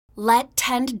Let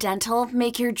Tend Dental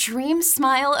make your dream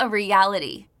smile a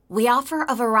reality. We offer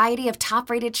a variety of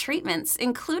top-rated treatments,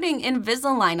 including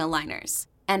Invisalign aligners.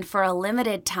 And for a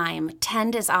limited time,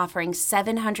 Tend is offering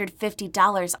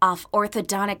 $750 off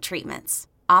orthodontic treatments.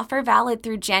 Offer valid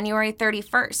through January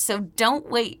 31st, so don't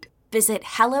wait. Visit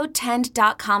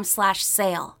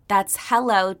hellotend.com/sale. That's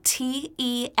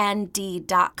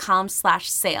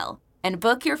hellotend.com/sale. And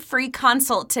book your free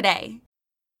consult today.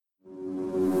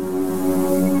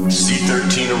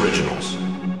 C13 Originals.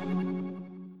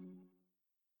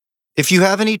 If you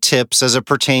have any tips as it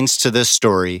pertains to this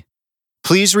story,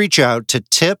 please reach out to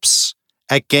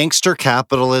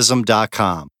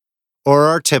tips@gangstercapitalism.com or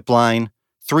our tip line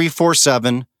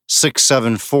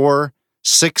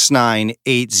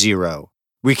 347-674-6980.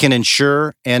 We can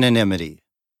ensure anonymity.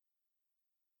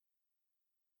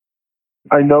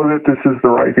 I know that this is the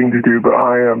right thing to do, but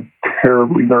I am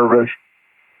terribly nervous.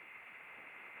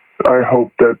 I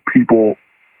hope I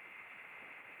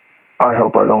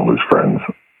don't lose friends.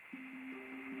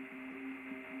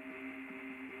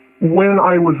 When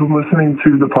I was listening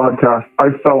to the podcast, I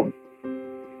felt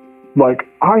like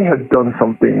I had done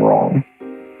something wrong.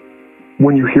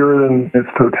 When you hear it in its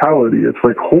totality, it's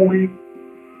like, holy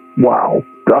wow,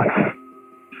 that's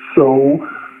so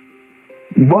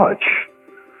much.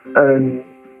 And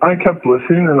I kept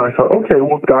listening and I thought, okay,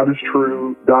 well, that is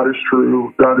true, that is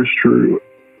true, that is true.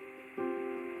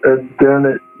 And then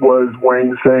it was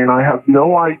Wayne saying, I have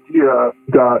no idea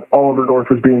that Oliver North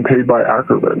was being paid by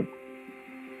Ackerman.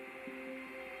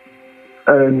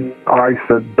 And I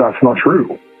said, that's not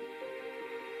true.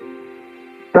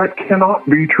 That cannot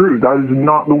be true. That is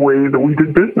not the way that we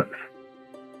did business.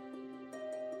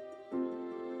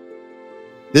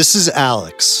 This is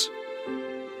Alex.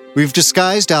 We've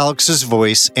disguised Alex's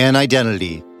voice and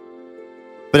identity,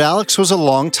 but Alex was a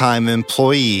longtime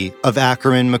employee of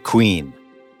Ackerman McQueen,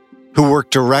 who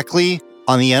worked directly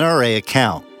on the NRA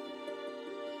account.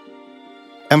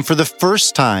 And for the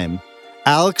first time,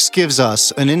 Alex gives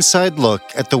us an inside look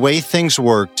at the way things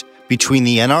worked between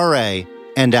the NRA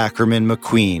and Ackerman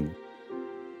McQueen.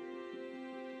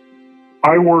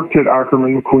 I worked at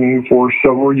Ackerman McQueen for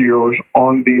several years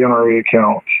on the NRA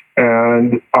account,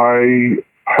 and I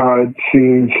had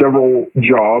seen several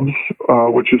jobs,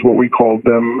 which is what we called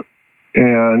them,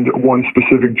 and one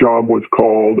specific job was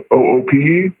called OOP,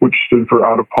 which stood for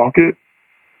out of pocket.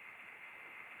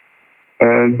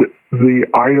 And the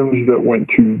items that went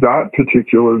to that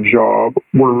particular job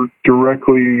were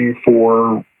directly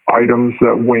for items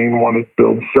that Wayne wanted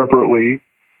billed separately.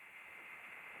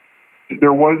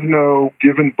 There was no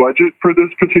given budget for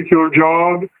this particular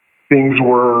job. Things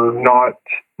were not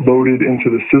loaded into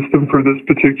the system for this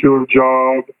particular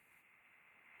job.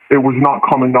 It was not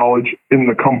common knowledge in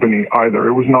the company either.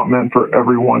 It was not meant for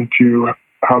everyone to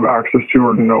have access to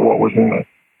or to know what was in it.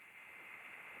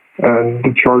 And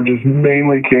the charges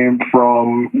mainly came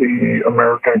from the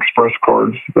American Express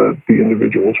cards that the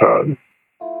individuals had.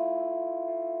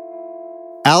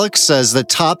 Alex says that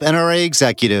top NRA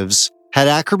executives had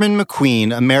Ackerman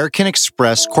McQueen American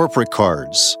Express corporate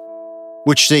cards,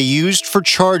 which they used for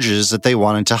charges that they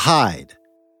wanted to hide.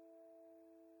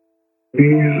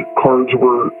 These cards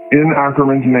were in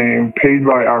Ackerman's name, paid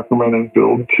by Ackerman, and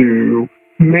billed to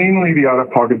mainly the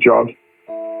out-of-pocket jobs.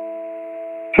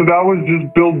 So that was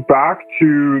just billed back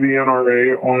to the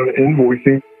NRA on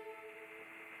invoicing.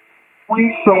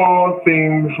 We saw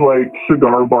things like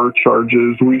cigar bar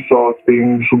charges. We saw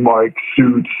things like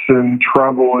suits and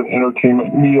travel and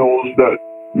entertainment meals that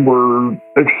were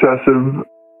excessive.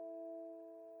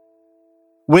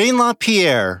 Wayne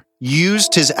LaPierre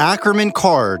used his Ackerman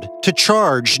card to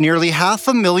charge nearly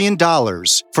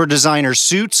 $500,000 for designer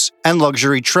suits and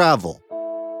luxury travel.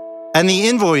 And the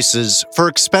invoices for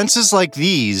expenses like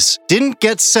these didn't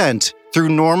get sent through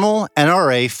normal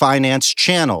NRA finance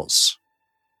channels.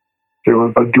 They were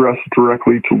addressed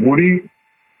directly to Woody,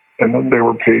 and then they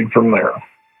were paid from there.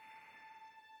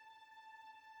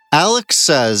 Alex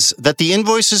says that the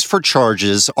invoices for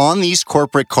charges on these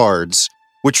corporate cards,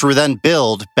 which were then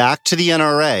billed back to the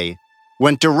NRA,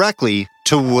 went directly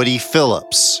to Woody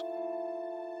Phillips.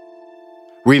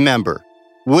 Remember,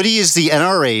 Woody is the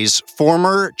NRA's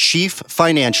former chief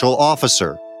financial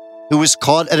officer, who was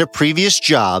caught at a previous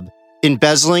job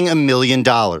embezzling $1 million.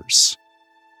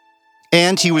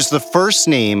 And he was the first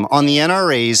name on the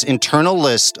NRA's internal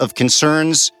list of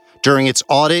concerns during its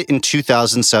audit in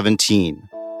 2017.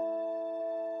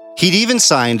 He'd even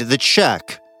signed the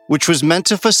check, which was meant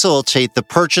to facilitate the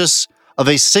purchase of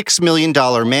a $6 million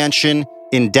mansion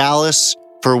in Dallas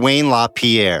for Wayne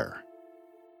LaPierre.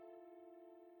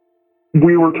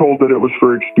 We were told that it was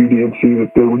for expediency,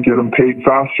 that they would get them paid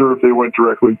faster if they went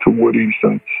directly to Woody,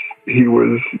 since he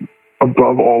was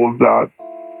above all of that.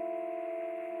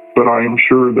 But I am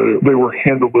sure that they were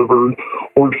hand-delivered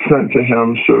or sent to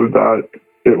him so that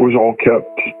it was all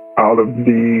kept out of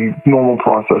the normal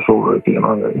process over at the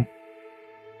NRA.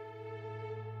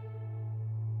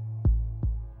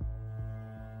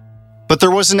 But there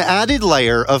was an added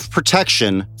layer of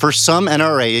protection for some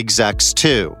NRA execs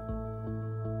too.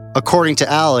 According to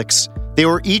Alex, they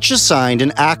were each assigned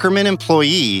an Ackerman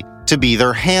employee to be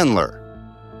their handler.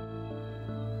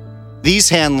 These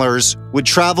handlers would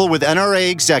travel with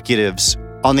NRA executives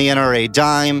on the NRA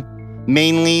dime,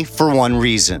 mainly for one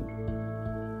reason.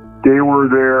 They were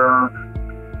there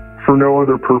for no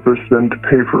other purpose than to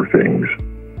pay for things.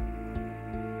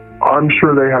 I'm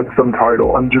sure they had some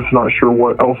title. I'm just not sure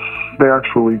what else they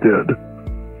actually did.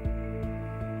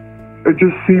 It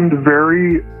just seemed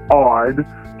very odd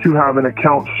to have an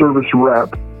account service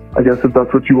rep, I guess if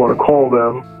that's what you want to call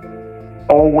them,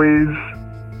 always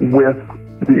with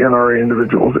the NRA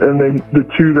individuals. And the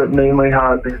two that mainly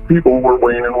had these people were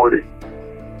Wayne and Woody.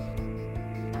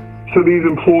 So these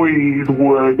employees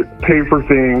would pay for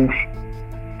things,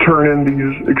 turn in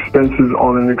these expenses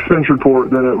on an expense report,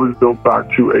 then it was billed back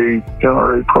to a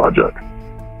NRA project.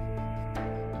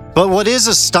 But what is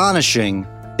astonishing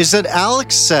is that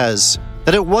Alex says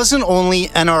that it wasn't only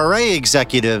NRA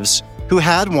executives who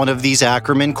had one of these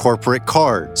Ackerman corporate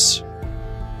cards.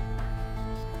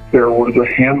 There was a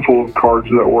handful of cards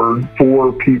that were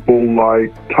for people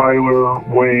like Tyler,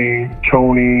 Wayne,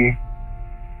 Tony.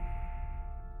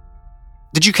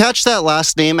 Did you catch that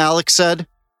last name Alex said?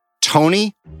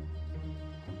 Tony?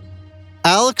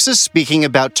 Alex is speaking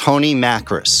about Tony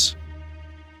Macris.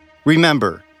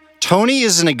 Remember, Tony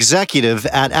is an executive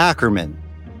at Ackerman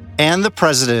and the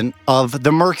president of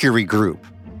the Mercury Group,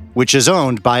 which is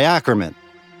owned by Ackerman.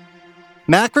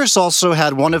 Macris also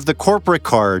had one of the corporate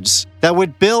cards that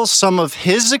would bill some of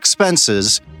his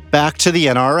expenses back to the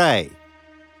NRA.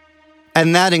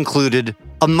 And that included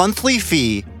a monthly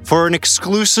fee for an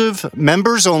exclusive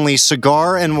members-only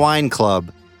cigar and wine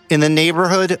club in the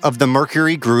neighborhood of the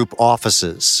Mercury Group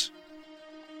offices.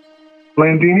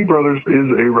 Landini Brothers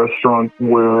is a restaurant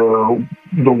where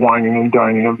the wining and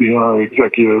dining of the NRA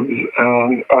executives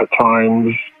and at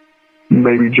times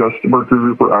maybe just the Mercury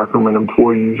Group or Ackerman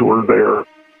employees were there.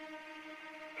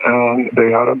 And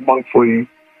they had a monthly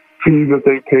fee that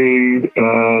they paid,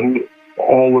 and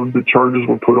all of the charges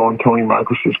were put on Tony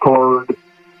Macris's card.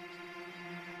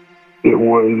 It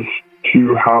was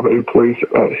to have a place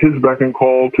at his beck and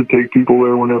call to take people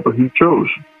there whenever he chose.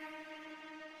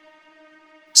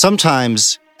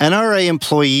 Sometimes, NRA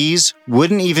employees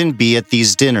wouldn't even be at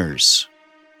these dinners.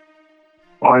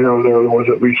 I know there was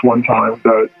at least one time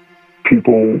that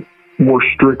people were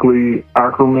strictly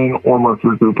Ackerman or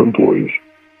Mercury Group employees.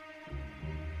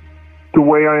 The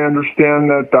way I understand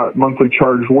that monthly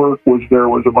charge worked was there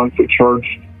was a monthly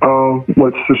charge of,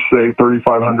 let's just say,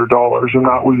 $3,500, and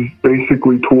that was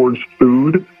basically towards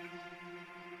food.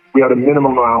 We had a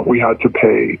minimum amount we had to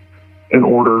pay in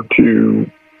order to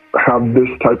have this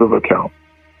type of account.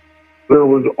 There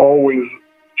was always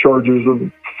charges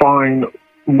of fine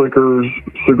liquors,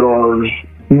 cigars,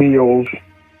 meals.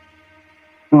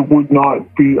 It would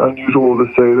not be unusual to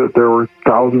say that there were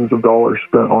thousands of dollars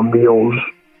spent on meals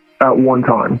at one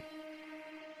time.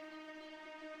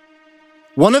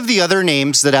 One of the other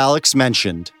names that Alex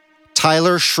mentioned,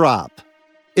 Tyler Schropp,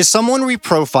 is someone we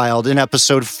profiled in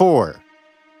episode 4.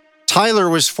 Tyler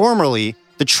was formerly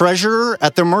the treasurer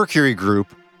at the Mercury Group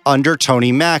under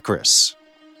Tony Macris.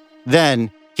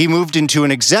 Then he moved into an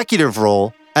executive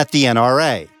role at the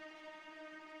NRA.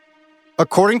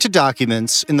 According to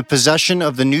documents in the possession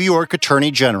of the New York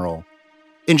Attorney General,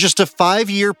 in just a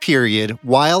 5-year period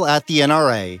while at the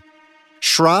NRA,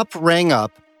 Schropp rang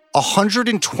up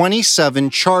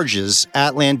 127 charges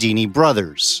at Landini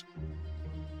Brothers.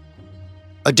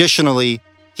 Additionally,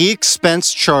 he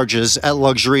expensed charges at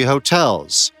luxury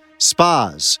hotels,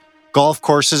 spas, golf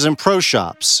courses and pro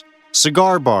shops,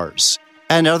 cigar bars,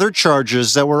 and other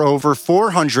charges that were over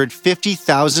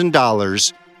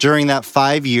 $450,000 during that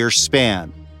 5-year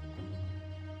span.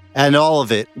 And all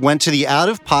of it went to the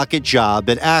out-of-pocket job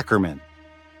at Ackerman.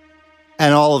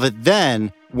 And all of it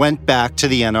then went back to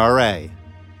the NRA.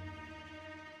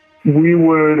 We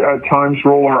would at times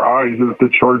roll our eyes at the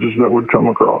charges that would come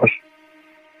across.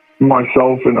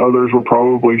 Myself and others were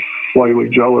probably slightly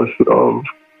jealous of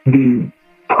the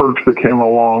perks that came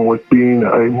along with being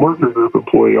a Mercury Group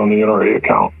employee on the NRA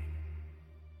account.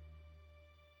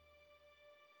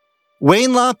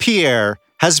 Wayne LaPierre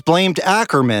has blamed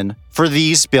Ackerman for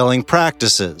these billing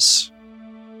practices.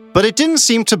 But it didn't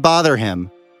seem to bother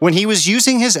him when he was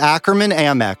using his Ackerman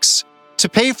Amex to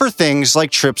pay for things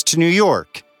like trips to New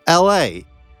York, LA,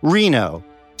 Reno,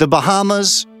 the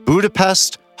Bahamas,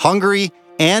 Budapest, Hungary,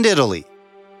 and Italy.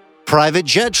 Private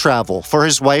jet travel for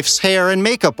his wife's hair and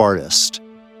makeup artist,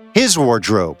 his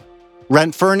wardrobe,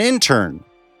 rent for an intern,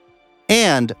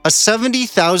 and a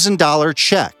 $70,000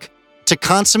 check to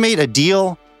consummate a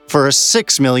deal for a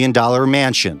 $6 million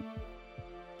mansion.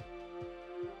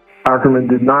 Ackerman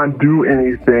did not do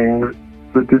anything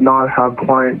that did not have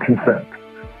client consent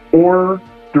or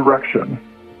direction.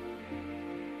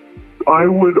 I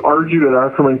would argue that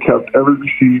Ackerman kept every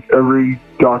receipt, every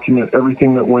document,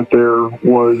 everything that went there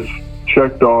was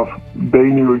checked off. They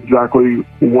knew exactly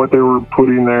what they were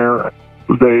putting there.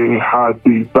 They had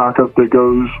the backup that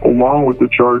goes along with the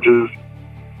charges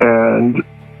and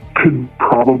could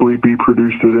probably be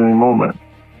produced at any moment.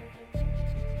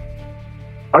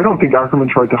 I don't think Ackerman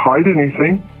tried to hide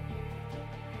anything.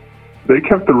 They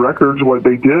kept the records. What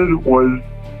they did was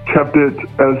kept it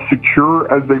as secure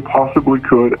as they possibly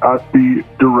could at the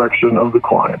direction of the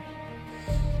client.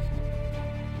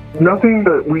 Nothing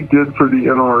that we did for the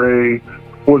NRA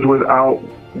was without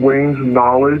Wayne's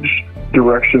knowledge,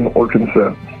 direction, or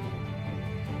consent.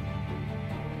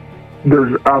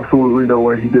 There's absolutely no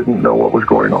way he didn't know what was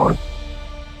going on.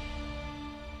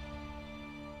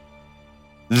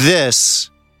 This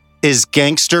is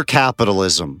gangster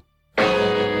capitalism.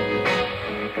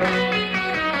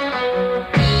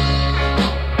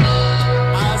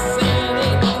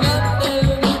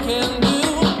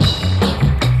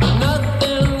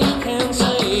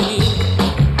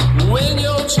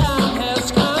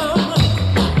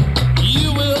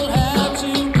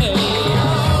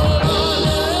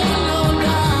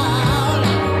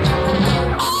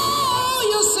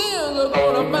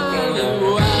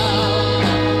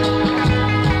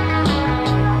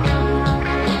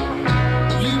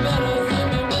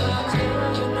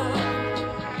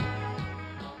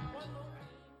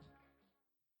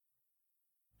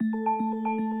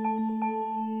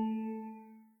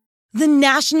 The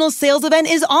national sales event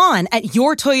is on at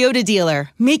your Toyota dealer,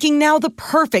 making now the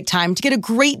perfect time to get a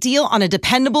great deal on a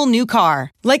dependable new car.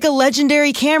 Like a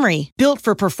legendary Camry, built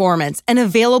for performance and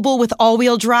available with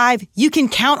all-wheel drive, you can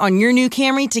count on your new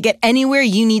Camry to get anywhere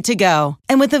you need to go.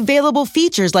 And with available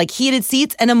features like heated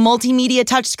seats and a multimedia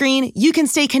touchscreen, you can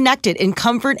stay connected in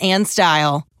comfort and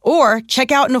style. Or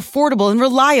check out an affordable and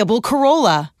reliable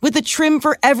Corolla with a trim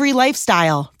for every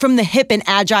lifestyle. From the hip and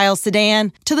agile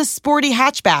sedan to the sporty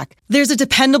hatchback, there's a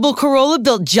dependable Corolla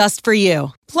built just for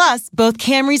you. Plus, both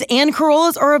Camrys and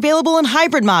Corollas are available in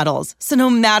hybrid models, so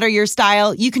no matter your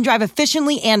style, you can drive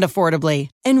efficiently and affordably.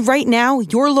 And right now,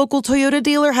 your local Toyota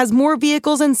dealer has more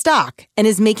vehicles in stock and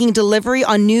is making delivery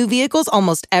on new vehicles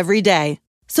almost every day.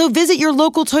 So visit your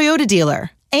local Toyota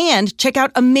dealer. And check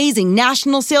out amazing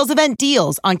national sales event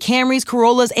deals on Camrys,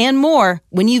 Corollas, and more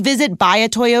when you visit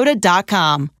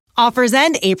buyatoyota.com. Offers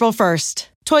end April 1st.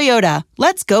 Toyota,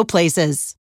 let's go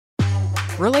places.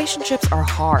 Relationships are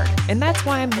hard, and that's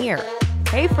why I'm here.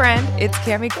 Hey friend, it's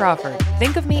Cammie Crawford.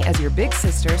 Think of me as your big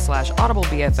sister / audible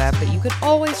BFF that you can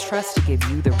always trust to give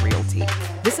you the real tea.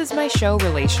 This is my show,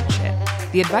 Relationship,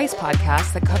 the advice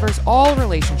podcast that covers all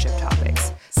relationship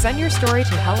topics. Send your story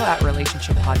to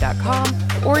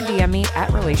hello@relationshippod.com or DM me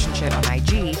 @relationship on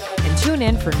IG and tune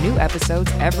in for new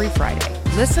episodes every Friday.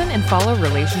 Listen and follow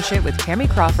Relationship with Cammie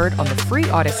Crawford on the free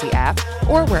Odyssey app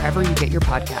or wherever you get your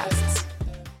podcasts.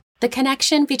 The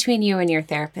connection between you and your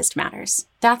therapist matters.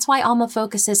 That's why Alma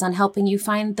focuses on helping you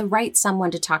find the right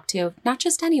someone to talk to, not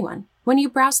just anyone. When you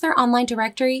browse their online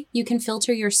directory, you can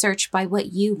filter your search by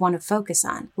what you want to focus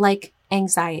on, like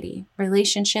anxiety,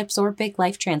 relationships, or big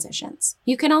life transitions.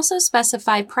 You can also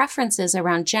specify preferences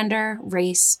around gender,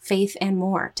 race, faith, and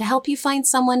more to help you find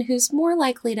someone who's more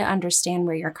likely to understand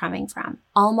where you're coming from.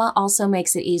 Alma also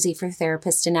makes it easy for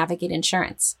therapists to navigate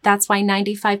insurance. That's why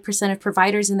 95% of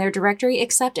providers in their directory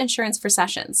accept insurance for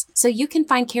sessions, so you can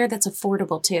find care that's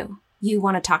affordable too. You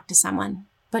want to talk to someone,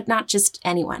 but not just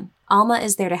anyone. Alma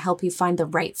is there to help you find the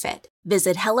right fit.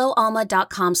 Visit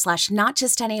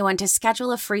helloalma.com/notjustanyone to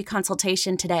schedule a free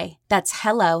consultation today. That's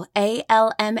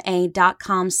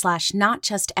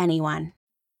helloalma.com/notjustanyone.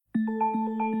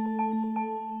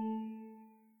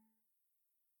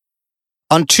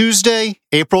 On Tuesday,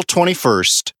 April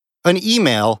 21st, an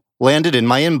email landed in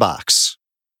my inbox.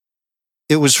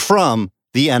 It was from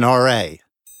the NRA.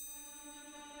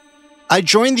 I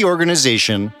joined the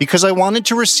organization because I wanted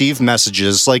to receive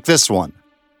messages like this one.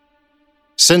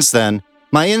 Since then,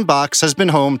 my inbox has been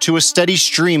home to a steady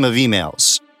stream of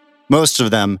emails, most of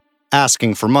them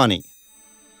asking for money.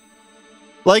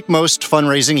 Like most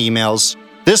fundraising emails,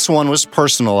 This one was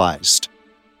personalized,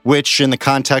 which, in the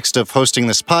context of hosting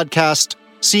this podcast,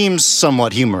 seems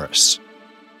somewhat humorous.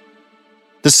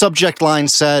 The subject line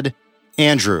said,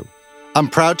 "Andrew, I'm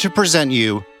proud to present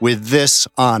you with this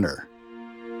honor."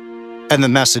 And the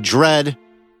message read,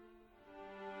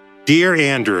 "Dear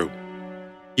Andrew,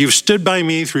 you've stood by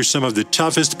me through some of the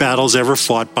toughest battles ever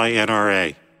fought by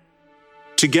NRA.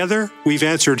 Together, we've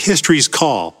answered history's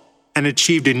call and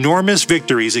achieved enormous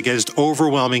victories against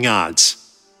overwhelming odds.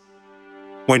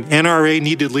 When NRA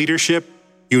needed leadership,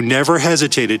 you never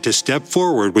hesitated to step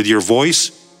forward with your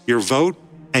voice, your vote,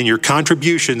 and your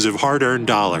contributions of hard-earned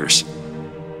dollars.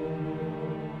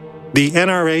 The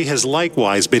NRA has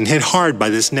likewise been hit hard by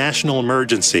this national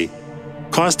emergency,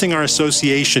 costing our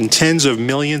association tens of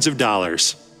millions of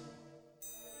dollars.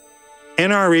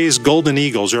 NRA's Golden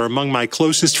Eagles are among my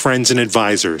closest friends and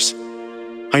advisors.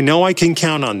 I know I can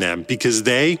count on them because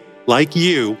they, like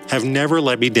you, have never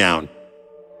let me down.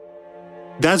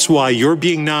 That's why you're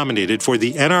being nominated for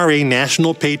the NRA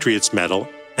National Patriots Medal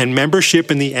and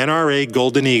membership in the NRA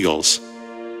Golden Eagles.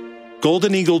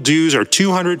 Golden Eagle dues are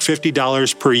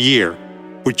 $250 per year,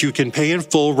 which you can pay in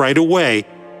full right away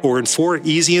or in 4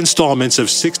 easy installments of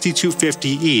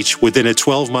 $62.50 each within a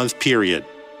 12-month period.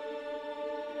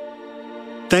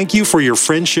 Thank you for your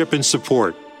friendship and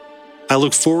support. I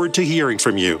look forward to hearing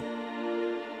from you.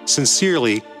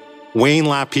 Sincerely, Wayne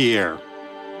LaPierre."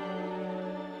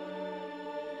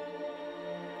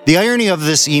 The irony of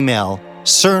this email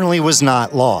certainly was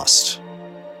not lost.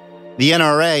 The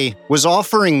NRA was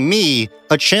offering me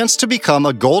a chance to become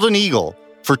a Golden Eagle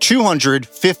for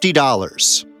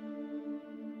 $250.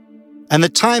 And the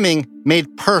timing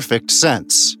made perfect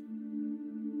sense.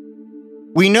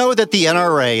 We know that the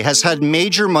NRA has had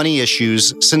major money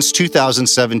issues since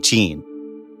 2017,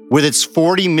 with its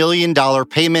 $40 million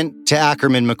payment to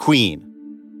Ackerman McQueen,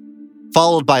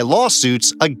 followed by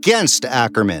lawsuits against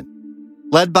Ackerman,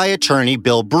 led by attorney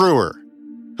Bill Brewer,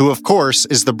 who of course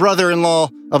is the brother-in-law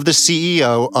of the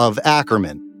CEO of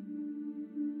Ackerman.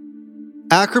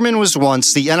 Ackerman was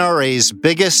once the NRA's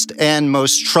biggest and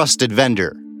most trusted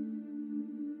vendor.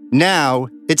 Now,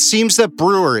 it seems that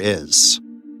Brewer is.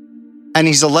 And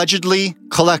he's allegedly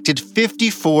collected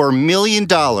 $54 million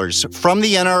from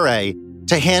the NRA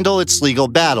to handle its legal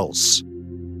battles,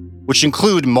 which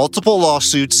include multiple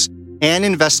lawsuits and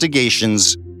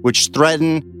investigations which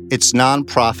threaten its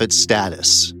nonprofit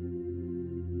status.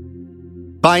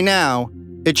 By now,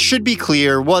 it should be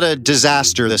clear what a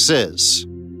disaster this is.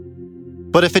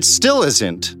 But if it still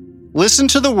isn't, listen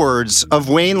to the words of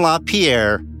Wayne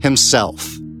LaPierre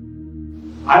himself.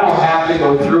 I don't have to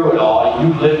go through it all.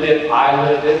 You lived it, I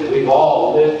lived it, we've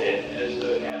all lived it as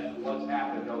what's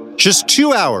happened over the Just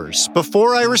 2 hours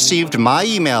before I received my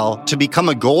email to become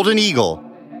a Golden Eagle,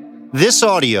 this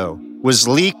audio was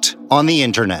leaked on the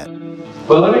internet.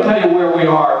 But let me tell you where we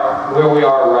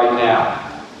are right now.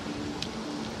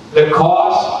 The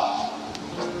cost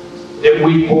that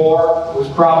we bore was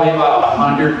probably about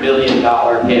 $100 million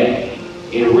hit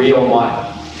in real money.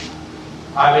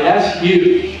 I mean, that's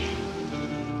huge.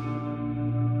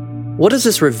 What does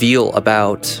this reveal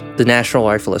about the National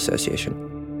Rifle Association?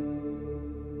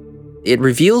 It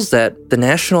reveals that the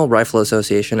National Rifle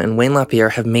Association and Wayne LaPierre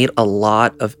have made a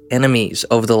lot of enemies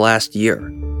over the last year.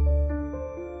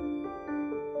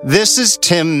 This is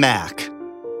Tim Mack.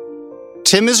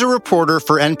 Tim is a reporter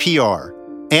for NPR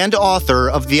and author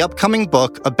of the upcoming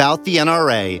book about the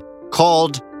NRA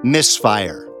called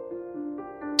Misfire.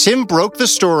 Tim broke the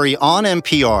story on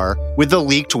NPR with the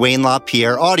leaked Wayne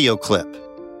LaPierre audio clip.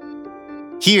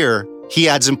 Here, he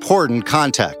adds important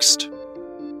context.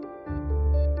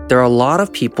 There are a lot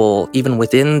of people, even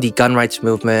within the gun rights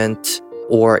movement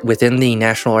or within the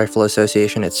National Rifle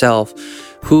Association itself,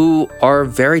 who are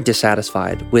very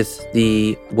dissatisfied with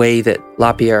the way that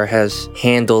LaPierre has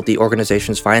handled the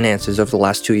organization's finances over the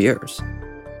last 2 years.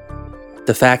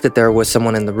 The fact that there was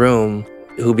someone in the room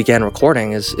who began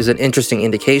recording is an interesting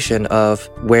indication of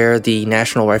where the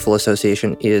National Rifle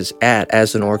Association is at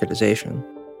as an organization.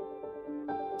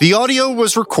 The audio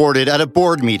was recorded at a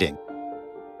board meeting.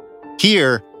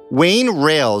 Here, Wayne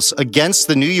rails against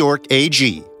the New York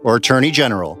AG, or Attorney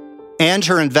General, and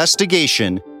her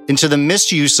investigation into the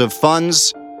misuse of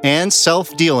funds and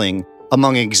self-dealing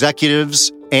among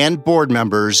executives and board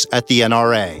members at the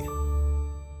NRA.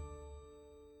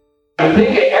 Think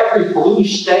of every blue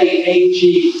state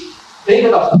AG.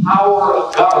 Think of the power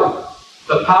of government,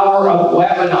 the power of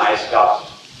weaponized government.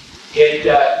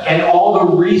 And all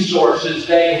the resources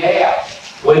they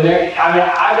have.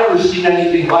 I've never seen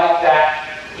anything like that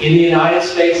in the United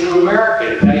States of America,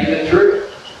 to tell you the truth.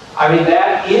 I mean,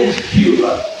 that is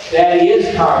Cuba. That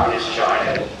is Communist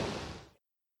China.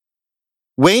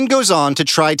 Wayne goes on to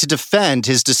try to defend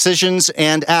his decisions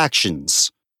and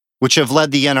actions, which have led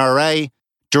the NRA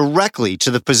directly to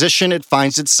the position it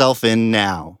finds itself in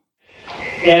now.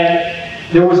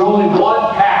 And there was only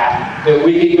one path that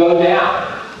we could go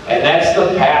down, and that's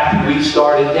the path we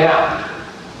started down.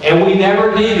 And we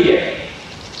never deviated.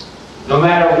 No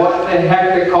matter what the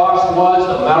heck the cost was,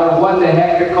 no matter what the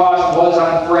heck the cost was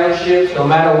on friendships, no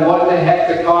matter what the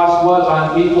heck the cost was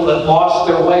on people that lost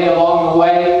their way along the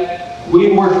way,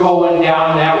 we were going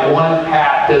down that one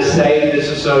path to save this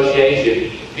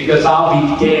association, because I'll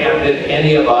be damned if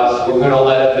any of us were going to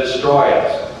let it destroy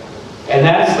us. And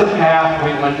that's the path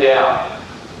we went down.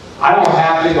 I don't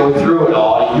have to go through it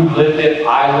all. You lived it,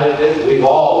 I lived it, we've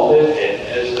all lived it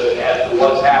as to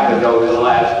what's happened over the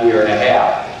last year and a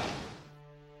half.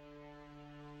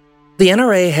 The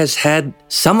NRA has had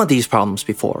some of these problems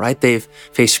before, right? They've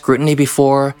faced scrutiny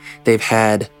before, they've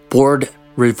had board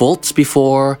revolts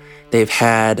before, they've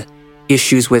had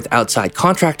issues with outside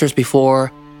contractors before.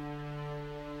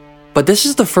 But this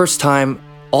is the first time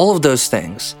all of those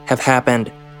things have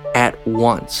happened at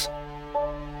once.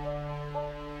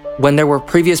 When there were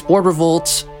previous board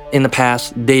revolts in the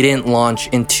past, they didn't launch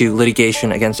into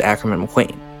litigation against Ackerman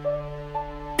McQueen.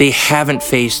 They haven't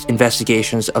faced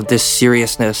investigations of this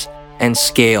seriousness and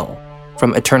scale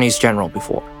from attorneys general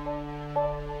before.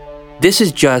 This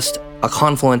is just a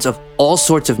confluence of all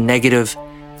sorts of negative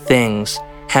things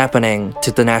happening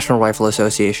to the National Rifle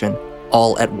Association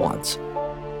all at once.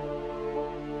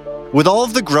 With all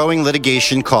of the growing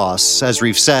litigation costs, as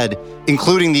we've said,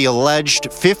 including the alleged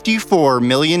 $54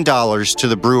 million to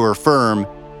the Brewer firm,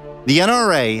 the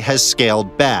NRA has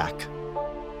scaled back.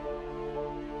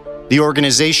 The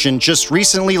organization just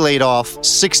recently laid off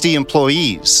 60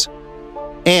 employees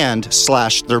and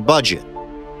slashed their budget.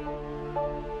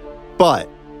 But,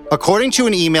 according to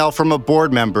an email from a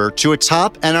board member to a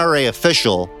top NRA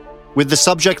official, with the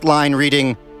subject line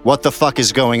reading, "What the fuck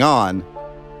is going on?"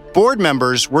 board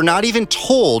members were not even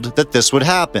told that this would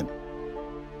happen.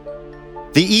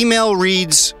 The email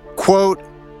reads, quote,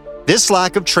 "This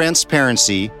lack of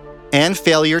transparency and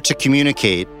failure to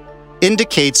communicate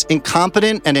indicates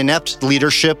incompetent and inept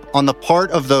leadership on the part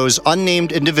of those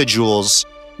unnamed individuals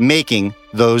making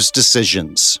those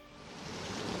decisions."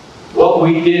 What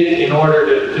we did in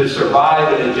order to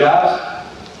survive and adjust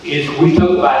is we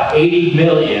took about $80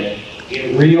 million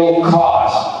in real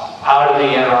costs out of the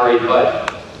NRA budget.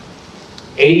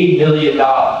 $80 million.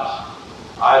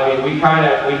 I mean, we kind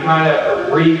of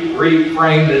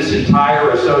reframed this entire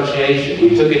association.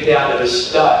 We took it down to the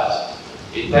studs.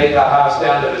 You take the house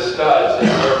down to the studs in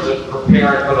terms of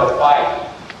preparing for the fight.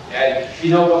 And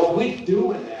you know what we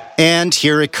do in that. And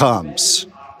here it comes.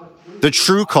 The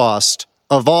true cost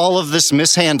of all of this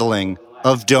mishandling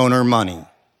of donor money.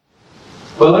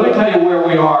 But let me tell you where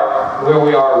we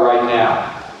are right now.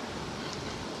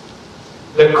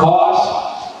 The cost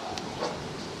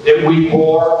that we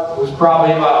bore was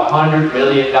probably about a $100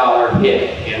 million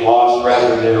hit in lost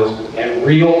revenue and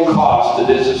real cost to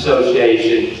this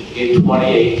association in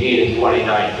 2018 and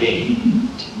 2019.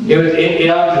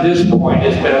 Up to this point,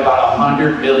 it's been about a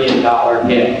 $100 million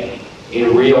hit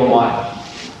in real money.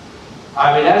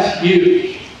 I mean, that's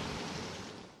huge.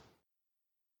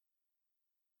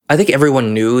 I think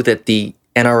everyone knew that the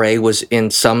NRA was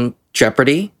in some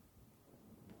jeopardy.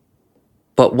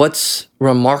 But what's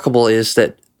remarkable is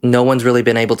that no one's really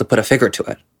been able to put a figure to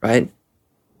it, right?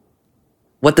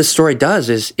 What this story does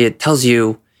is it tells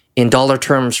you in dollar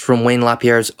terms from Wayne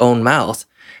LaPierre's own mouth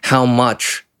how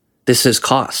much this has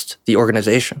cost the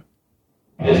organization.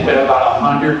 It's been about a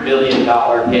 $100 million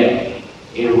hit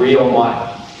in real money.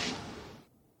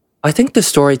 I think the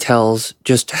story tells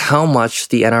just how much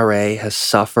the NRA has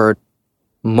suffered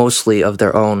mostly of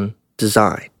their own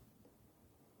design.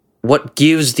 What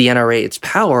gives the NRA its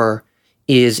power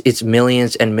is its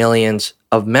millions and millions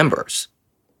of members.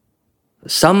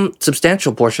 Some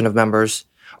substantial portion of members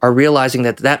are realizing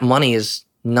that that money is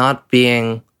not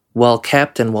being well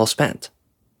kept and well spent.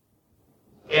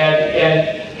 And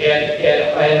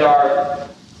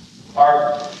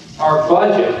our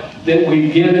budget that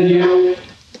we've given you,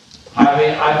 I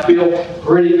mean, I feel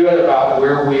pretty good about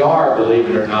where we are, believe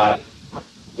it or not.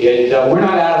 We're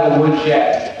not out of the woods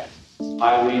yet.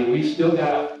 I mean, we still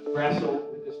got to wrestle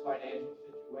with this financial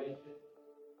situation.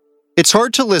 It's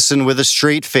hard to listen with a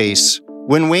straight face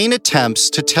when Wayne attempts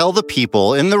to tell the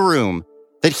people in the room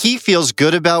that he feels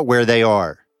good about where they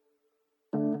are.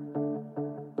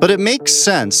 But it makes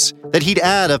sense that he'd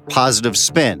add a positive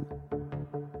spin.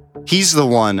 He's the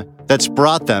one that's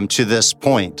brought them to this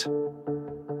point.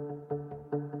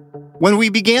 When we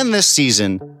began this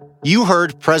season, you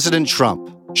heard President Trump,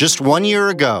 just 1 year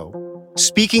ago,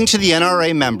 speaking to the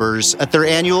NRA members at their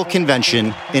annual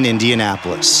convention in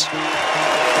Indianapolis.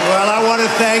 Well, I want to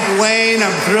thank Wayne.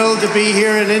 I'm thrilled to be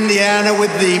here in Indiana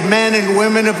with the men and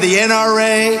women of the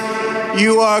NRA.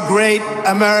 You are great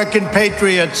American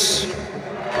patriots.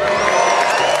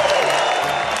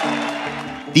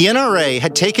 The NRA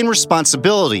had taken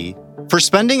responsibility for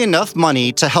spending enough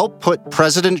money to help put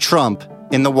President Trump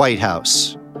in the White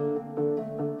House.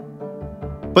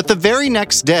 But the very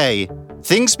next day,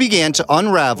 things began to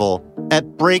unravel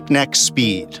at breakneck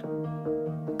speed.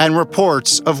 And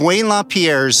reports of Wayne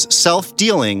LaPierre's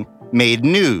self-dealing made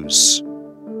news.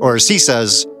 Or as he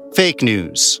says, fake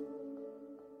news.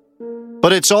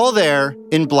 But it's all there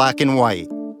in black and white.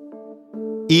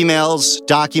 Emails,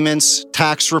 documents,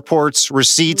 tax reports,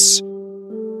 receipts,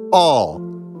 all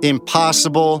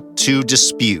impossible to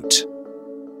dispute.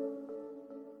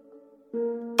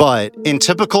 But in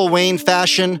typical Wayne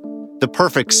fashion, the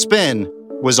perfect spin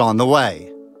was on the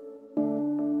way.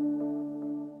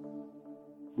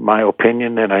 My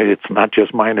opinion, and it's not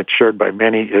just mine, it's shared by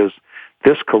many, is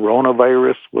this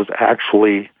coronavirus was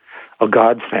actually a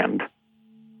godsend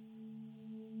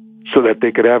so that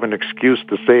they could have an excuse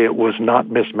to say it was not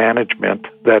mismanagement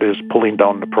that is pulling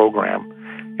down the program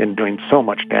and doing so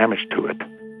much damage to it.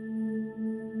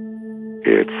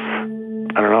 It's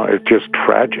just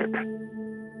tragic.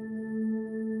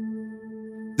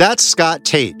 That's Scott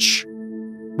Taitch.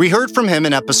 We heard from him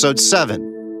in episode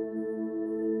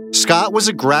 7. Scott was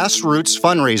a grassroots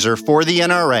fundraiser for the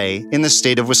NRA in the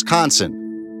state of Wisconsin.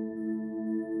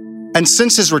 And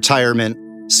since his retirement,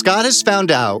 Scott has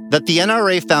found out that the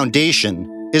NRA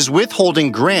Foundation is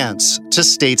withholding grants to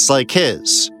states like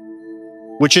his,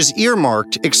 which is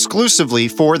earmarked exclusively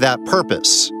for that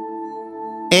purpose,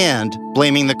 and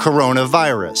blaming the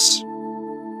coronavirus.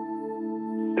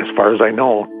 As far as I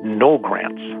know, no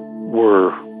grants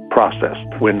were processed.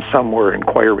 When some were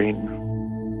inquiring,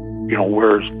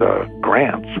 where's the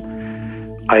grants?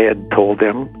 I had told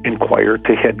them, inquire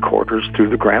to headquarters through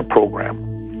the grant program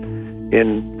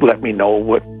and let me know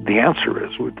what the answer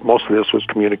is. Most of this was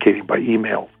communicating by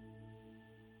email.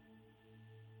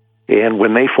 And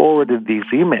when they forwarded these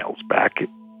emails back,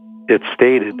 it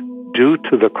stated, due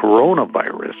to the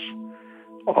coronavirus,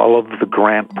 all of the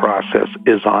grant process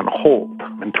is on hold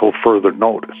until further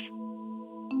notice.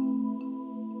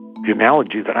 The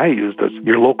analogy that I used is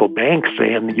your local bank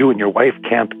saying that you and your wife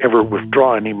can't ever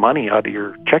withdraw any money out of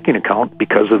your checking account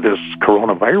because of this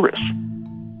coronavirus.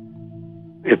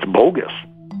 It's bogus.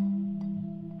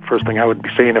 First thing I would be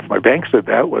saying if my bank said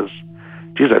that was,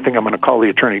 geez, I think I'm going to call the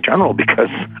Attorney General because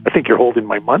I think you're holding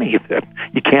my money. That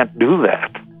you can't do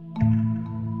that.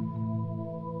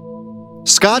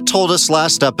 Scott told us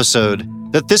last episode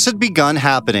that this had begun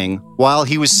happening while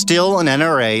he was still an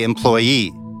NRA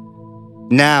employee.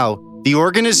 Now, the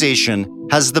organization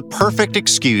has the perfect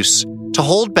excuse to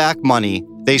hold back money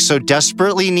they so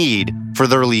desperately need for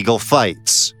their legal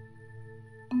fights.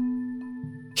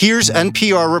 Here's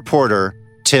NPR reporter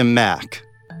Tim Mack.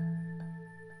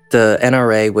 The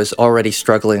NRA was already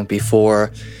struggling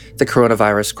before the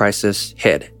coronavirus crisis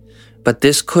hit, but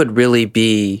this could really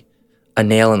be a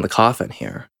nail in the coffin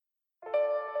here.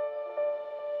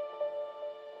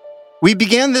 We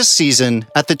began this season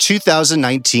at the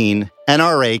 2019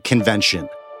 NRA convention.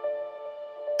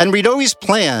 And we'd always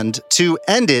planned to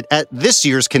end it at this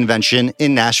year's convention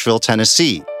in Nashville,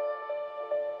 Tennessee.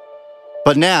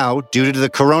 But now, due to the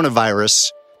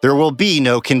coronavirus, there will be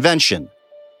no convention.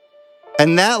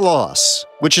 And that loss,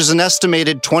 which is an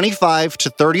estimated $25 to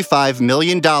 $35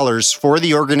 million for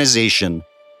the organization,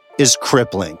 is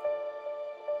crippling.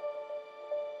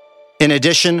 In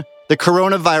addition, the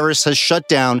coronavirus has shut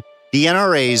down the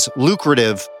NRA's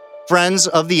lucrative Friends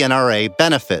of the NRA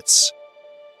benefits,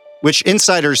 which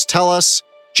insiders tell us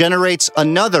generates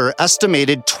another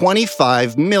estimated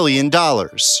 $25 million.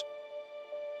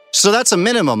 So that's a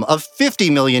minimum of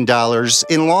 $50 million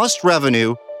in lost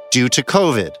revenue due to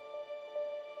COVID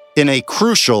in a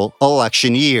crucial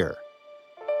election year.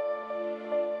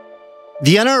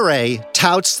 The NRA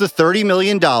touts the $30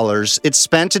 million it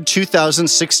spent in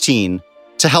 2016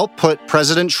 to help put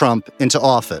President Trump into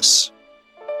office.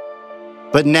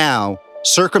 But now,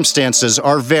 circumstances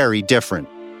are very different.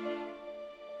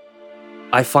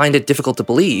 I find it difficult to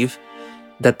believe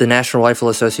that the National Rifle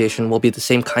Association will be the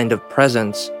same kind of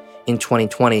presence in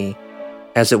 2020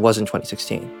 as it was in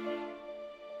 2016.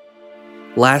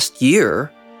 Last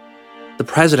year, the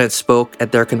president spoke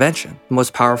at their convention. The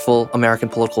most powerful American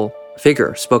political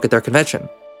figure spoke at their convention.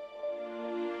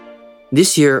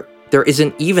 This year, there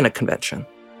isn't even a convention.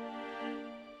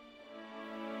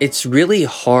 It's really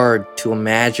hard to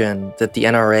imagine that the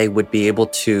NRA would be able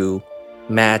to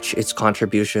match its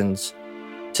contributions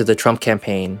to the Trump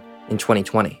campaign in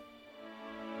 2020.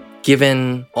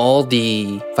 Given all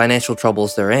the financial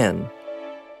troubles they're in,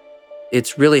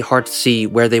 it's really hard to see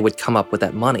where they would come up with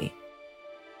that money.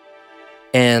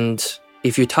 And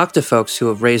if you talk to folks who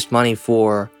have raised money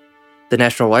for the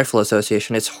National Rifle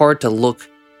Association, it's hard to look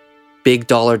big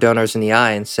dollar donors in the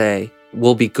eye and say,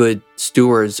 we'll be good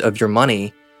stewards of your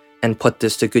money and put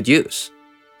this to good use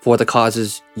for the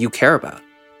causes you care about.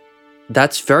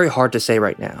 That's very hard to say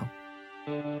right now.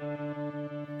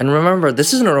 And remember,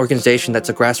 this isn't an organization that's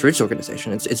a grassroots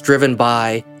organization. It's driven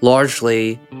by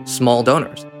largely small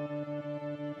donors.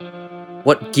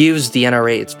 What gives the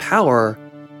NRA its power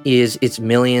is its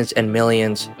millions and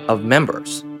millions of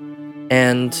members.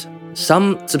 And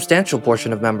some substantial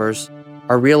portion of members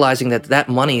are realizing that that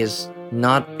money is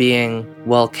not being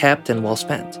well kept and well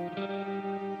spent.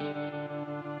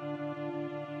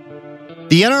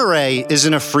 The NRA is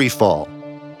in a free fall,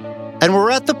 and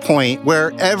we're at the point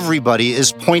where everybody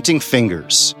is pointing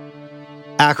fingers.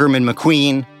 Ackerman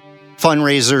McQueen,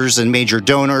 fundraisers and major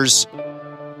donors,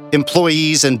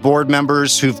 employees and board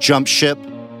members who've jumped ship,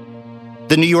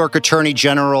 the New York Attorney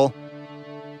General,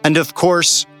 and of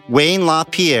course, Wayne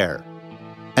LaPierre,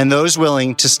 and those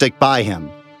willing to stick by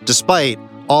him, despite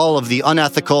all of the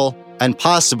unethical and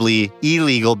possibly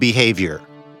illegal behavior.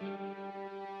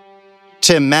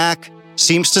 Tim Mack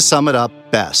seems to sum it up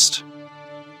best.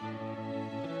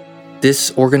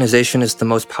 This organization is the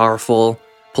most powerful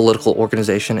political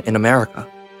organization in America.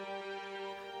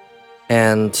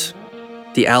 And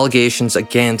the allegations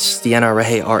against the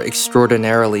NRA are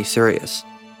extraordinarily serious.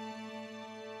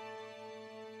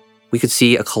 We could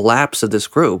see a collapse of this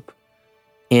group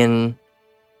in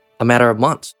a matter of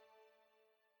months.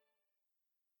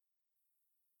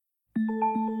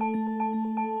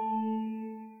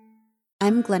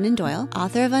 I'm Glennon Doyle,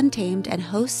 author of Untamed and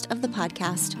host of the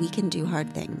podcast We Can Do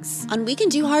Hard Things. On We Can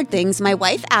Do Hard Things, my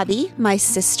wife Abby, my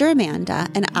sister Amanda,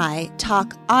 and I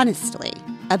talk honestly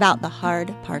about the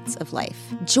hard parts of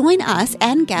life. Join us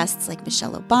and guests like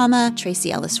Michelle Obama,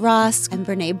 Tracy Ellis Ross, and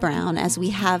Brene Brown as we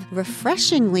have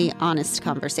refreshingly honest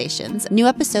conversations. New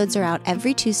episodes are out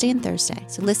every Tuesday and Thursday,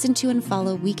 so listen to and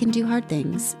follow We Can Do Hard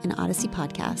Things, an Odyssey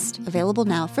podcast, available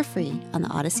now for free on the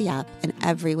Odyssey app and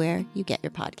everywhere you get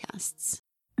your podcasts.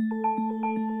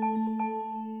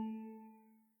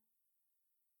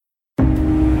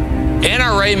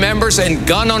 NRA members and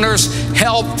gun owners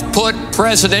helped put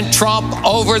President Trump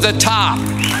over the top.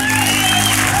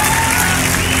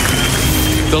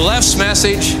 The left's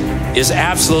message is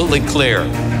absolutely clear.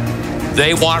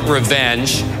 They want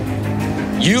revenge.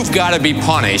 You've got to be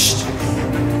punished.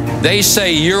 They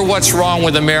say you're what's wrong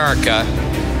with America,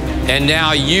 and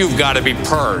now you've got to be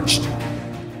purged.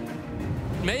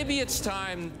 Maybe it's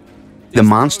time. The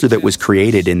monster that was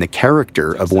created in the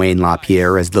character of Wayne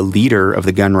LaPierre as the leader of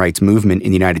the gun rights movement in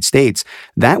the United States,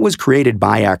 that was created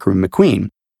by Ackerman McQueen.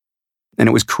 And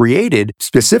it was created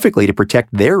specifically to protect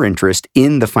their interest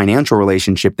in the financial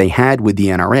relationship they had with the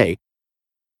NRA.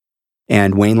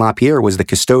 And Wayne LaPierre was the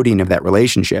custodian of that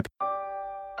relationship.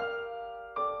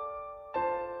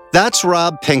 That's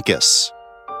Rob Pincus.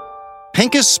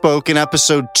 Pincus spoke in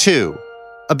episode 2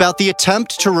 about the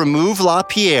attempt to remove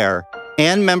LaPierre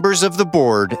and members of the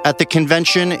board at the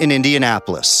convention in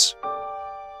Indianapolis.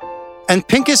 And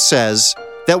Pincus says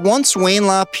that once Wayne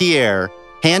LaPierre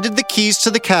handed the keys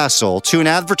to the castle to an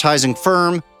advertising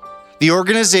firm, the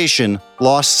organization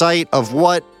lost sight of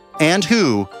what and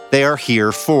who they are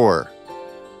here for.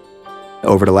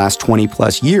 Over the last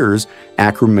 20-plus years,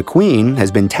 Ackerman McQueen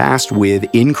has been tasked with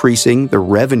increasing the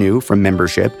revenue from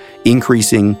membership,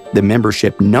 increasing the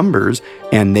membership numbers,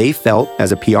 and they felt,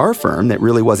 as a PR firm that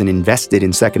really wasn't invested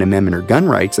in Second Amendment or gun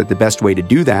rights, that the best way to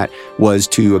do that was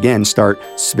to, again, start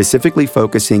specifically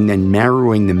focusing and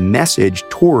narrowing the message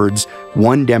towards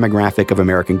one demographic of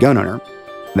American gun owner.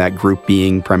 That group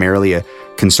being primarily a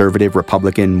conservative,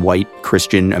 Republican, white,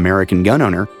 Christian American gun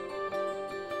owner.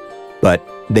 But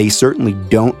they certainly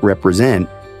don't represent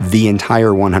the entire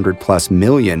 100-plus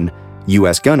million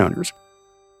U.S. gun owners.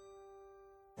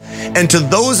 And to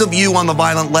those of you on the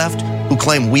violent left who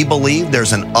claim we believe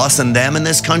there's an us and them in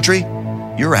this country,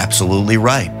 you're absolutely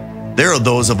right. There are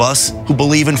those of us who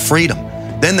believe in freedom.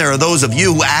 Then there are those of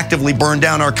you who actively burn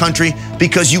down our country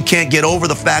because you can't get over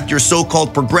the fact your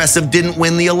so-called progressive didn't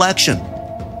win the election.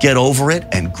 Get over it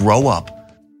and grow up.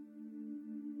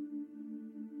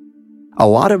 A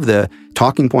lot of the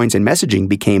talking points and messaging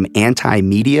became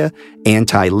anti-media,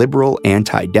 anti-liberal,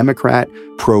 anti-democrat,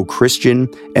 pro-Christian,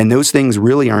 and those things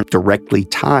really aren't directly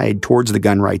tied towards the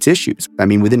gun rights issues. I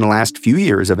mean, within the last few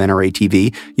years of NRA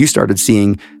TV, you started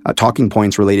seeing talking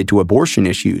points related to abortion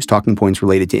issues, talking points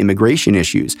related to immigration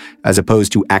issues, as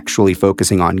opposed to actually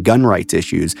focusing on gun rights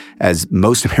issues, as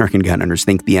most American gun owners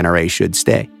think the NRA should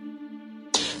stay.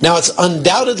 Now, it's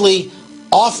undoubtedly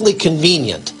awfully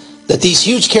convenient that these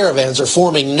huge caravans are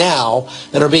forming now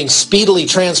and are being speedily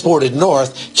transported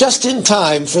north just in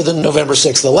time for the November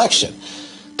 6th election.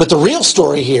 But the real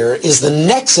story here is the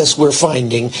nexus we're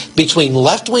finding between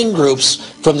left-wing groups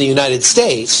from the United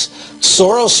States,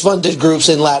 Soros-funded groups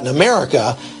in Latin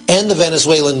America, and the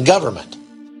Venezuelan government.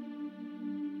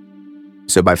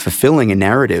 So by fulfilling a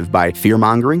narrative, by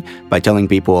fear-mongering, by telling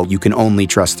people you can only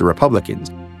trust the Republicans,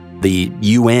 the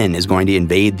UN is going to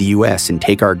invade the US and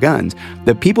take our guns.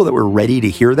 The people that were ready to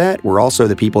hear that were also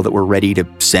the people that were ready to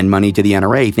send money to the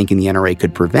NRA, thinking the NRA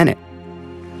could prevent it.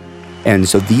 And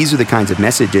so these are the kinds of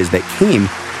messages that came.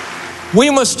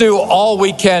 We must do all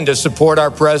we can to support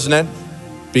our president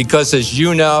because, as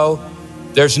you know,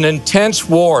 there's an intense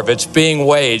war that's being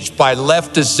waged by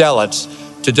leftist zealots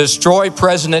to destroy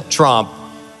President Trump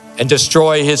and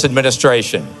destroy his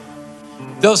administration.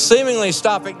 They'll seemingly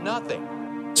stop at nothing.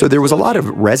 So there was a lot of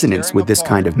resonance with this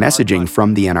kind of messaging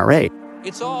from the NRA.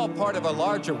 It's all part of a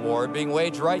larger war being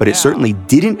waged right now. But it certainly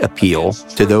didn't appeal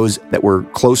to those that were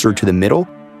closer to the middle,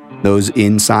 those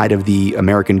inside of the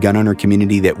American gun owner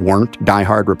community that weren't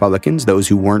diehard Republicans, those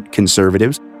who weren't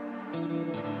conservatives.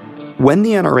 When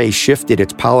the NRA shifted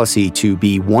its policy to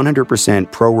be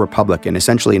 100% pro-Republican,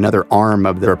 essentially another arm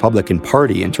of the Republican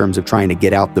Party in terms of trying to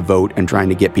get out the vote and trying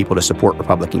to get people to support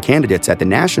Republican candidates at the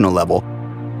national level,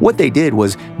 what they did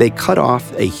was they cut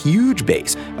off a huge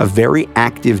base of very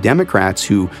active Democrats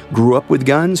who grew up with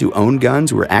guns, who owned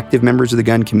guns, who were active members of the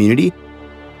gun community.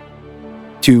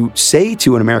 To say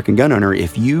to an American gun owner,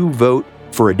 if you vote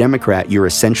for a Democrat, you're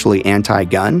essentially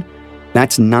anti-gun,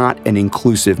 that's not an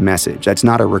inclusive message. That's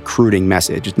not a recruiting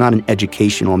message. It's not an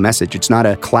educational message. It's not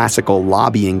a classical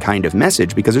lobbying kind of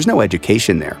message because there's no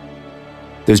education there.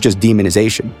 There's just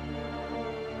demonization.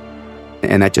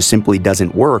 And that just simply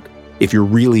doesn't work if you're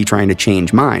really trying to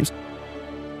change minds.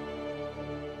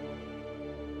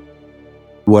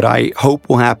 What I hope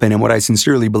will happen and what I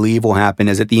sincerely believe will happen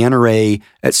is that the NRA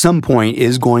at some point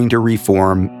is going to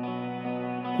reform.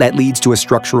 That leads to a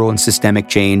structural and systemic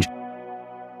change.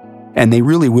 And they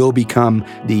really will become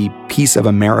the piece of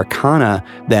Americana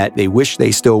that they wish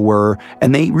they still were,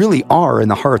 and they really are in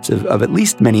the hearts of at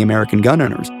least many American gun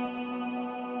owners.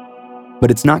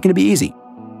 But it's not going to be easy.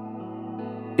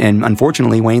 And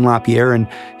unfortunately, Wayne LaPierre and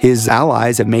his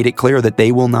allies have made it clear that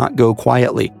they will not go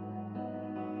quietly.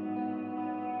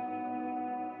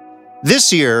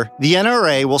 This year, the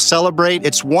NRA will celebrate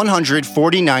its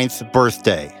 149th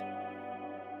birthday.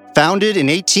 Founded in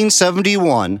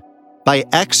 1871 by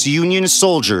ex-Union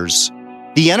soldiers,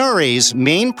 the NRA's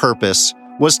main purpose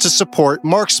was to support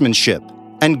marksmanship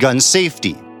and gun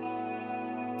safety.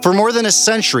 For more than a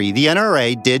century, the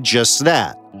NRA did just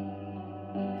that.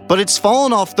 But it's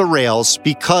fallen off the rails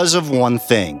because of one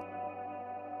thing: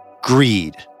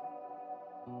 greed.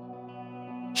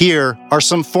 Here are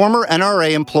some former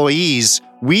NRA employees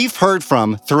we've heard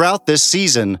from throughout this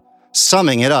season,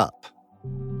 summing it up.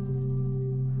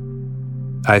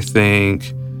 I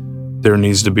think there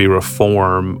needs to be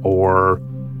reform or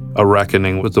a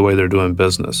reckoning with the way they're doing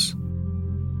business.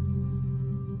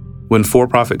 When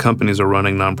for-profit companies are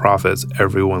running nonprofits,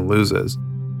 everyone loses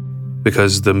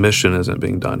because the mission isn't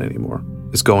being done anymore.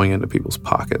 It's going into people's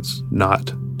pockets,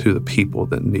 not to the people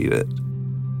that need it.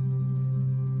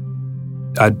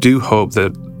 I do hope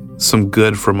that some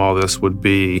good from all this would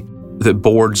be that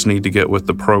boards need to get with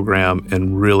the program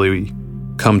and really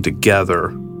come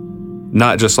together.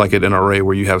 Not just like at NRA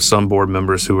where you have some board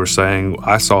members who are saying,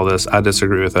 I saw this, I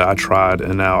disagree with it, I tried,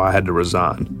 and now I had to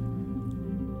resign.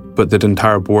 But that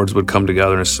entire boards would come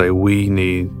together and say, we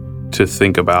need to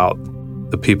think about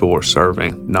the people we're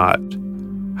serving, not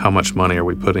how much money are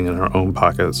we putting in our own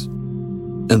pockets,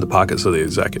 in the pockets of the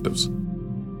executives.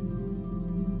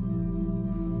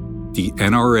 The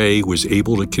NRA was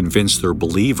able to convince their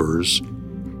believers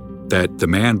that the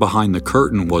man behind the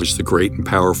curtain was the great and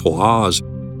powerful Oz.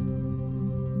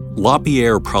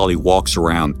 LaPierre probably walks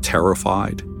around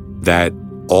terrified that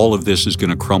all of this is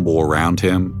going to crumble around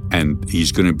him and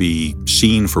he's going to be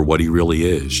seen for what he really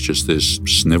is, just this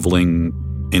sniveling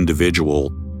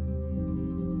individual.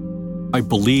 I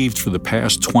believed for the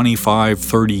past 25,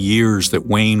 30 years that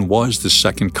Wayne was the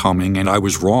second coming, and I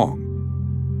was wrong.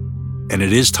 And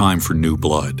it is time for new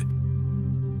blood.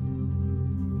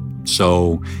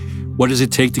 So what does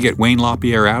it take to get Wayne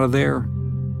LaPierre out of there?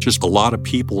 Just a lot of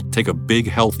people take a big,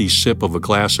 healthy sip of a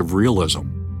glass of realism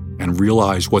and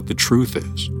realize what the truth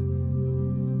is.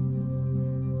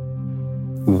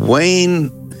 Wayne,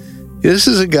 this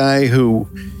is a guy who,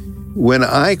 when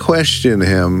I questioned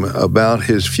him about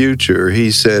his future, he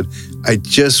said, I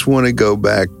just want to go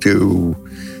back to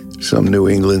some New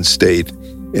England state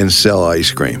and sell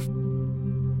ice cream.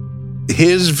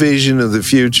 His vision of the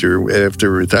future after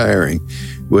retiring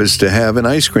was to have an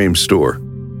ice cream store.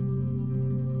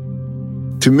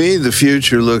 To me, the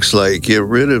future looks like get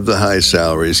rid of the high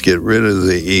salaries, get rid of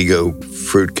the ego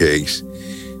fruitcakes.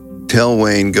 Tell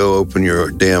Wayne, go open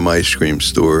your damn ice cream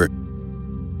store.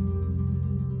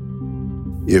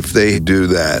 If they do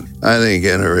that, I think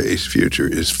NRA's future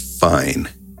is fine.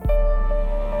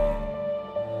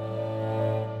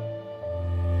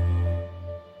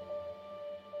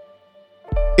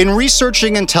 In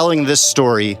researching and telling this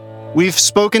story, we've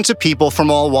spoken to people from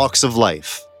all walks of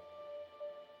life.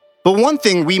 But one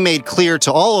thing we made clear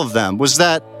to all of them was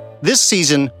that this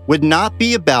season would not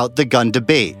be about the gun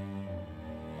debate.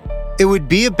 It would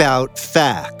be about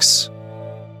facts.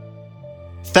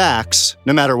 Facts,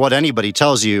 no matter what anybody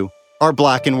tells you, are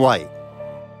black and white,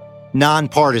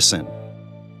 nonpartisan.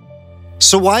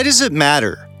 So why does it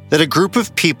matter that a group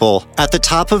of people at the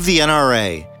top of the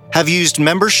NRA have used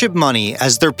membership money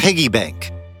as their piggy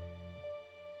bank?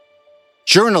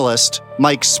 Journalist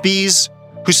Mike Spies,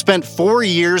 who spent 4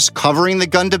 years covering the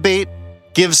gun debate,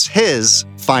 gives his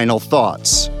final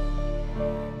thoughts.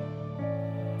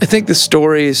 I think the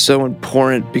story is so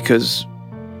important because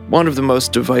one of the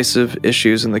most divisive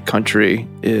issues in the country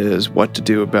is what to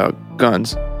do about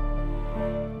guns.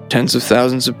 Tens of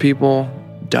thousands of people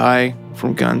die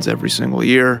from guns every single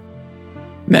year.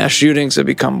 Mass shootings have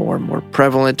become more and more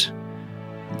prevalent.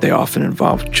 They often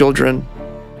involve children.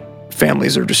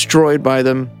 Families are destroyed by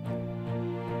them.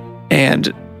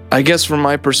 And I guess from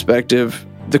my perspective,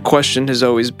 the question has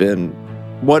always been,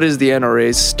 what is the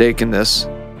NRA's stake in this?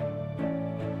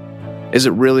 Is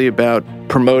it really about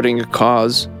promoting a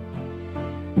cause?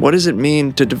 What does it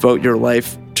mean to devote your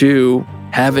life to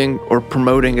having or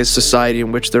promoting a society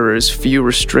in which there is few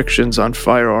restrictions on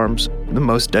firearms, the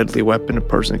most deadly weapon a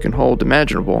person can hold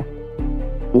imaginable?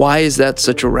 Why is that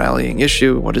such a rallying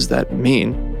issue? What does that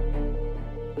mean?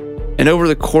 And over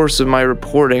the course of my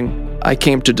reporting, I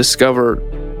came to discover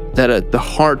that at the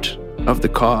heart of the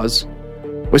cause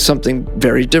was something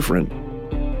very different.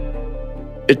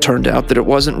 It turned out that it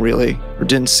wasn't really, or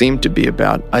didn't seem to be,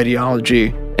 about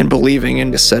ideology and believing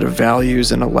in a set of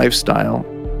values and a lifestyle.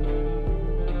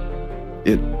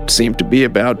 It seemed to be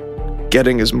about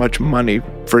getting as much money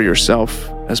for yourself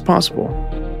as possible.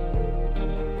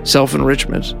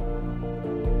 Self-enrichment.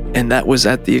 And that was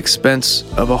at the expense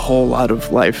of a whole lot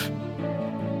of life.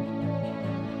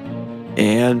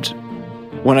 And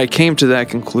when I came to that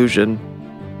conclusion,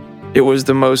 it was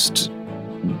the most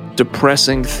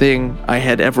depressing thing I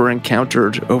had ever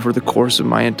encountered over the course of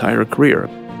my entire career.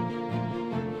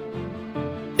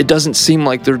 It doesn't seem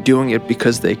like they're doing it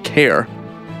because they care.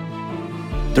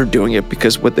 They're doing it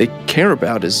because what they care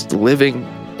about is living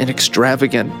an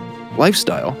extravagant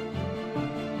lifestyle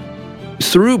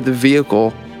through the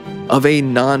vehicle of a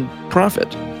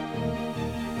non-profit.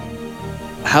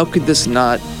 How could this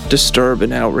not disturb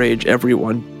and outrage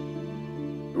everyone,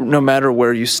 no matter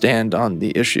where you stand on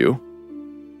the issue?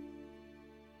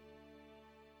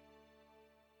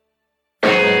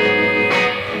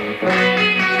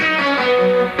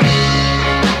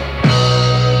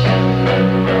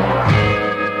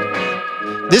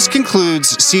 This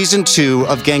concludes Season 2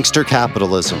 of Gangster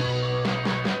Capitalism.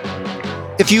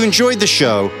 If you enjoyed the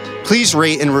show, please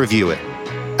rate and review it,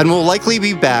 and we'll likely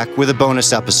be back with a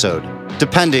bonus episode,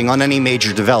 depending on any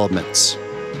major developments.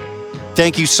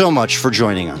 Thank you so much for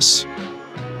joining us.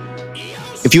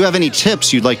 If you have any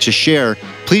tips you'd like to share,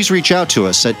 please reach out to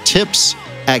us at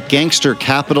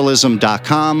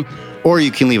tips@gangstercapitalism.com, or you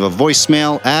can leave a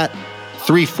voicemail at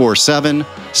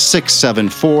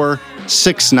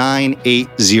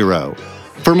 347-674-6980.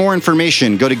 For more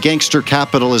information, go to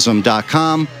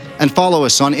gangstercapitalism.com and follow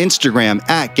us on Instagram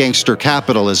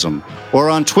 @gangstercapitalism or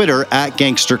on Twitter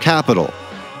 @gangstercapital.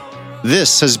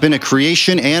 This has been a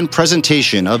creation and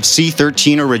presentation of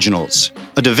C13 Originals,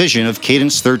 a division of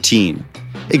Cadence 13.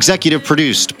 Executive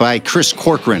produced by Chris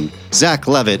Corcoran, Zach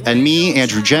Levitt, and me,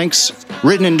 Andrew Jenks.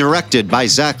 Written and directed by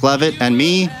Zach Levitt and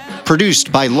me.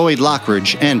 Produced by Lloyd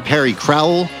Lockridge and Perry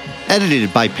Crowell.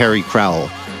 Edited by Perry Crowell.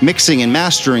 Mixing and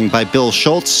mastering by Bill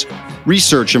Schultz.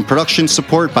 Research and production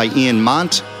support by Ian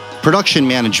Mont. Production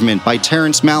management by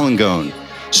Terrence Malangone.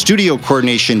 Studio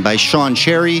coordination by Sean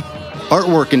Cherry.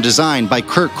 Artwork and design by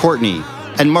Kurt Courtney.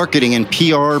 And marketing and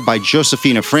PR by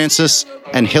Josephina Francis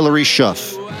and Hilary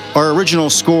Schuff. Our original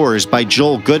score is by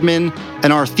Joel Goodman,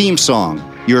 and our theme song,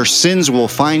 Your Sins Will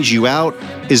Find You Out,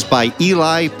 is by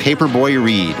Eli Paperboy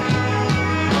Reed.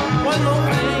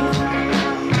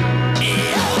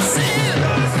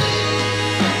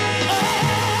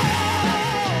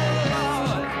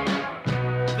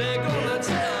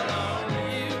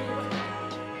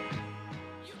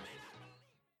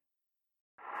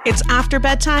 It's after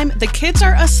bedtime, the kids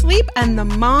are asleep, and the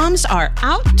moms are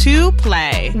out to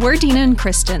play. We're Dina and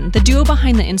Kristen, the duo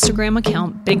behind the Instagram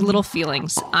account Big Little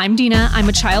Feelings. I'm Dina. I'm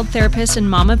a child therapist and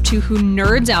mom of two who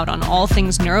nerds out on all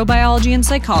things neurobiology and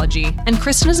psychology. And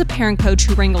Kristen is a parent coach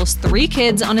who wrangles 3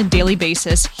 kids on a daily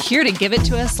basis, here to give it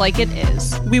to us like it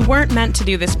is. We weren't meant to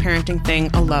do this parenting thing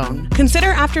alone.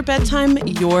 Consider After Bedtime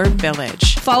your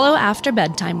village. Follow After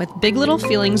Bedtime with Big Little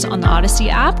Feelings on the Odyssey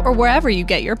app or wherever you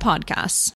get your podcasts.